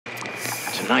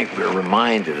Tonight we're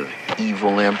reminded of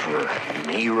evil Emperor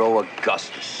Nero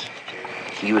Augustus.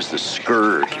 He was the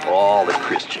scourge of all the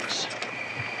Christians.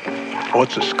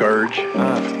 What's a scourge?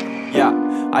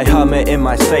 Yeah, I hermit in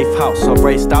my safe house. I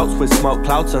race doubts with smoke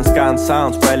clouds and scan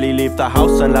sounds. Rarely leave the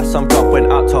house unless I'm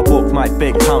going out to walk my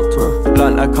big count.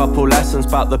 Learned a couple lessons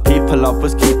about the people I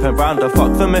was keeping round. I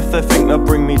fuck them if they think they'll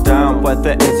bring me down.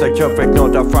 Whether insecure,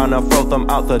 ignored, I frown, I throw them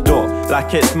out the door.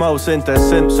 Like it's Moe's in The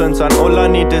Simpsons, and all I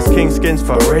need is king skins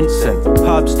for rinsing.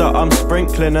 Herbs that I'm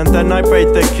sprinkling, and then I raid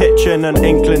the kitchen and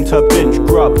inkling to binge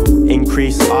grub.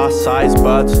 Increase our size,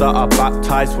 birds that are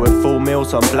baptized with full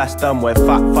meals and bless them with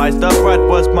fat thighs. The bread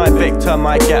was my victim,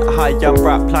 I get high and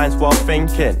rap lines while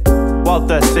thinking, while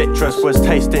the citrus was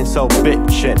tasting so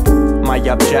bitchin'. My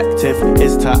objective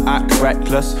is to act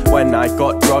reckless when I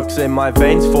got drugs in my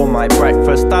veins for my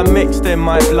breakfast. I mixed in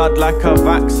my blood like a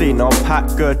vaccine. I'll pack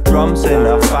good drums in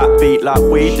a fat beat like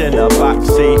weed in a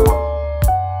backseat.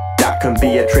 That can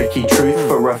be a tricky truth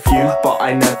for a few, but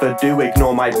I never do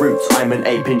ignore my roots. I'm an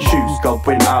ape in shoes,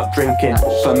 going out drinking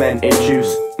fermented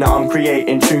juice. Now I'm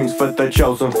creating tunes for the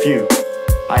chosen few.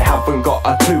 I haven't got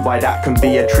a clue why that can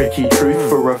be a tricky truth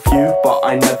for a few, but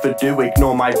I never do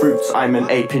ignore my roots. I'm an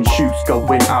ape in shoes,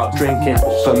 going out drinking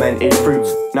fermented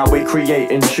fruits. Now we're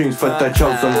creating tunes for the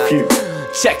chosen few.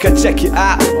 Check it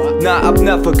out. Nah, I've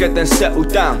never getting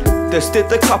settled down. There's still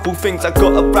a couple things I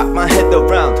gotta wrap my head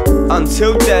around.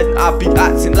 Until then, I'll be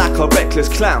acting like a reckless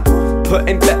clown,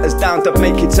 putting letters down that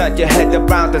make you turn your head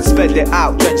around and spell it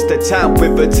out. Drench the town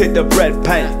with a tint of red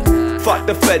paint. Fuck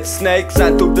the fed snakes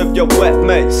and all of your wet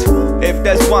mates. If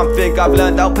there's one thing I've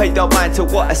learned, I'll pay no mind to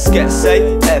what a sketch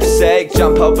say. F-sake,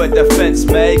 jump over the fence,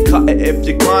 mate. Cut it if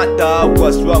you can't, dawg.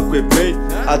 What's wrong with me?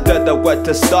 I don't know where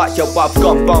to start, yo, I've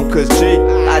gone bonkers, G.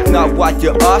 I know why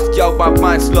you ask, yo, my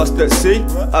mind's lost at sea.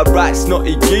 Alright,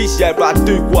 snotty geese, yeah, I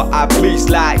do what I please.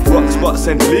 Like rock spots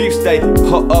and leaves, stay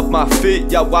hot off my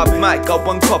feet. Yo, I might go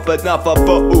and cop another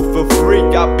bottle for free.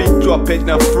 I'll be dropping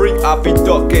the free, I'll be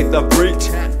docking the breach.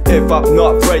 If I'm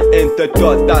not breaking the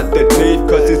dot underneath,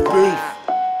 cause it's beef.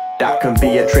 That can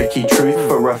be a tricky truth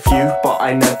for a few, but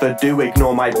I never do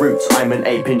ignore my roots. I'm an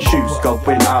ape in shoes,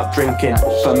 going out drinking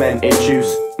fermented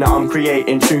juice. Now I'm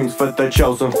creating tunes for the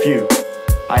chosen few.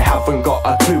 I haven't got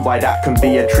a clue why that can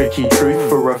be a tricky truth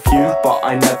for a few, but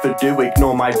I never do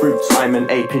ignore my roots. I'm an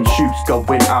ape in shoes,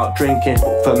 going out drinking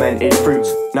fermented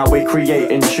fruits. Now we're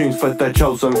creating tunes for the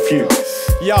chosen few.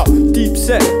 Yo, deep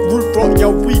set, root rot,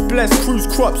 yo, we bless cruise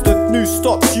crops. The news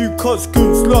stops you cause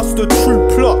goons lost the true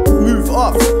plot. Move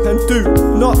up and do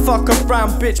not fuck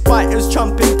around, bitch biters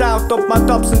chumping down. Dump my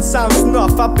dubs and sounds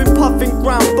enough. I've been puffing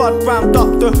ground bud, round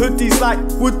up the hoodies like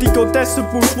Woody got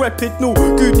decibels, repping no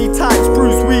goody types,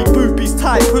 bruise weed, boobies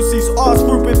tight, pussies arse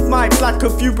through with mics like a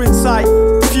view in sight.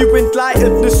 Few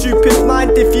enlightened, the stupid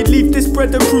mind. If you leave this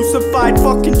brother crucified,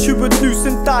 fucking chew a noose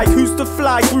and die. Who's the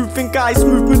fly? Grooving guy,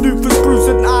 smooth maneuvers, bruise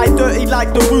an eye, dirty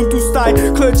like the wound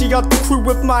style. Clergy of the crew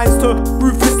with minds to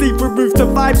ruthlessly remove the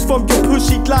vibes from your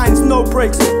pushy lines. No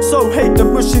breaks, so hate the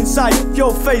mush inside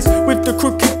your face with the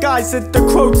crooked guys and the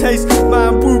crow taste.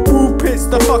 Man, woo woo pits,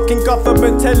 the fucking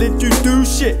government telling you do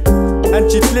shit. And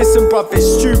you'd listen, bruv,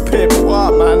 it's stupid.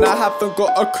 What, man, I haven't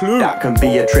got a clue. That can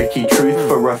be a tricky truth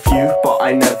for a few, but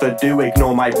I never do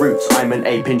ignore my roots. I'm an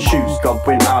ape in shoes,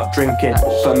 going out drinking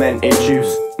fermented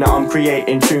juice. Now I'm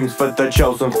creating tunes for the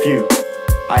chosen few.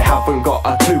 I haven't got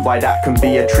a clue why that can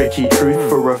be a tricky truth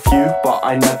for a few, but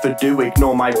I never do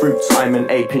ignore my roots. I'm an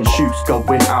ape in shoes,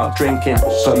 going out drinking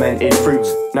fermented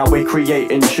fruits. Now we're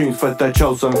creating tunes for the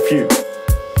chosen few.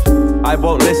 I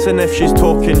won't listen if she's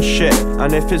talking shit,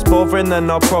 and if it's bothering then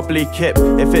I'll probably kip.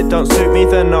 If it don't suit me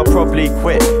then I'll probably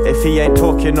quit. If he ain't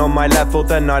talking on my level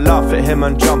then I laugh at him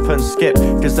and jump and skip,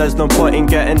 cause there's no point in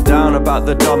getting down about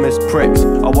the dumbest pricks.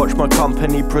 I watch my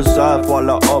company preserve while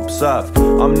I observe.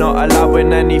 I'm not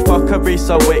allowing any fuckery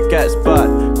so it gets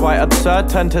burnt. Quite absurd,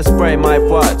 tend to spray my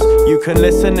words. You can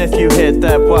listen if you hear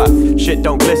their worth. Shit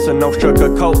don't glisten, no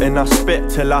sugarcoating, I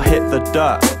spit till I hit the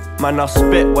dirt. Man, I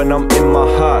spit when I'm in my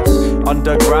hearse.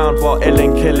 Underground while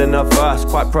illing killing a verse.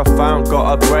 Quite profound,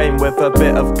 got a brain with a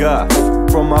bit of girth.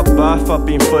 From my birth I've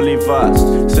been fully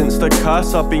versed. Since the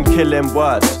curse I've been killing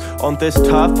words. On this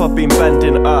turf I've been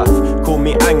bending earth. Call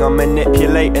me anger,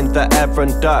 manipulating the air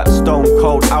and dirt. Stone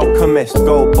cold alchemist,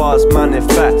 gold bars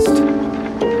manifest.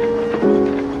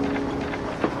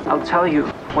 I'll tell you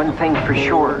one thing for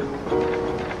sure.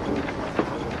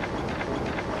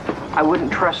 I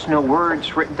wouldn't trust no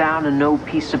words written down on no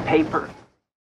piece of paper.